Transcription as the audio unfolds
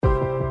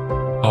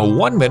A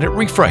 1-minute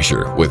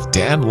refresher with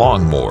Dan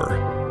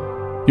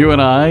Longmore. You and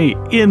I,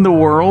 in the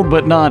world,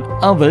 but not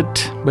of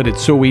it. But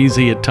it's so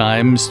easy at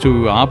times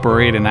to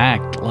operate and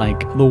act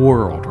like the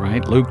world,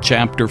 right? Luke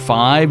chapter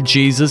 5,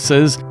 Jesus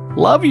says,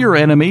 "Love your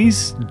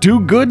enemies, do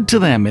good to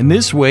them. In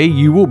this way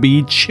you will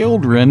be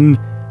children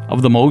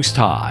of the Most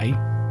High,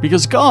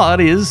 because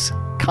God is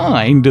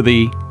kind to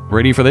the,"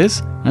 ready for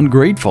this,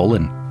 "ungrateful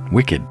and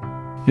wicked."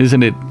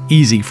 Isn't it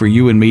easy for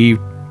you and me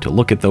to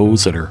look at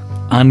those that are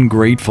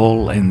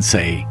ungrateful and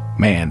say,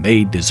 man,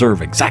 they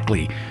deserve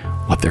exactly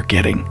what they're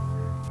getting?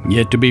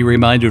 Yet to be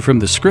reminded from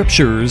the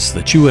scriptures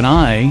that you and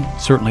I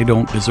certainly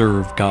don't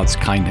deserve God's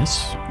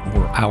kindness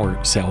or our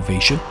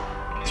salvation.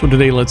 So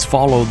today let's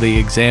follow the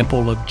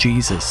example of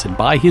Jesus, and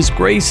by His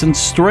grace and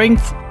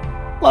strength,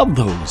 love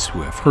those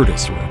who have hurt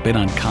us or have been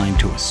unkind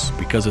to us,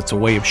 because it's a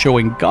way of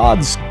showing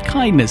God's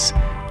kindness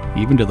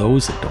even to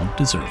those that don't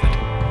deserve it.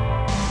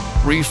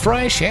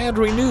 Refresh and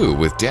renew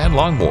with Dan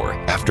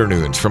Longmore,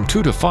 afternoons from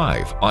 2 to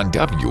 5 on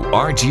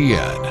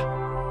WRGN.